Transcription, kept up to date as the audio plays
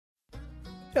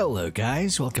Hello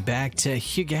guys, welcome back to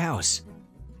Hugo House.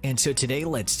 And so today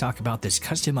let's talk about this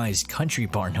customized country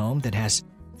barn home that has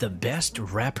the best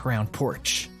wraparound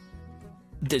porch.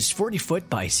 This 40-foot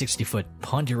by 60-foot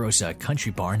Ponderosa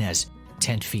Country Barn has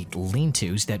 10 feet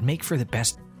lean-tos that make for the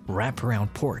best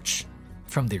wraparound porch.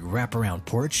 From the wraparound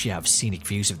porch, you have scenic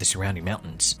views of the surrounding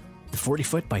mountains. The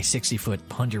 40-foot by 60-foot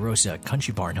Ponderosa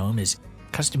Country Barn home is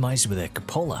customized with a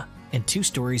cupola and 2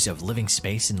 stories of living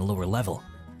space in the lower level.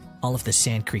 All of the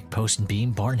Sand Creek post and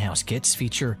beam barn house kits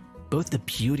feature both the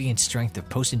beauty and strength of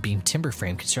post and beam timber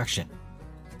frame construction.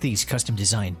 These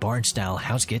custom-designed barn-style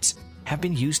house kits have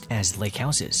been used as lake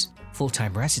houses,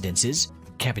 full-time residences,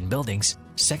 cabin buildings,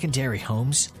 secondary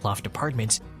homes, loft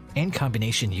apartments, and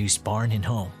combination-use barn and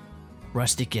home.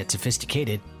 Rustic yet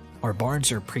sophisticated, our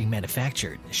barns are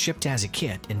pre-manufactured, shipped as a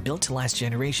kit, and built to last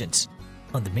generations.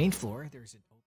 On the main floor, there's a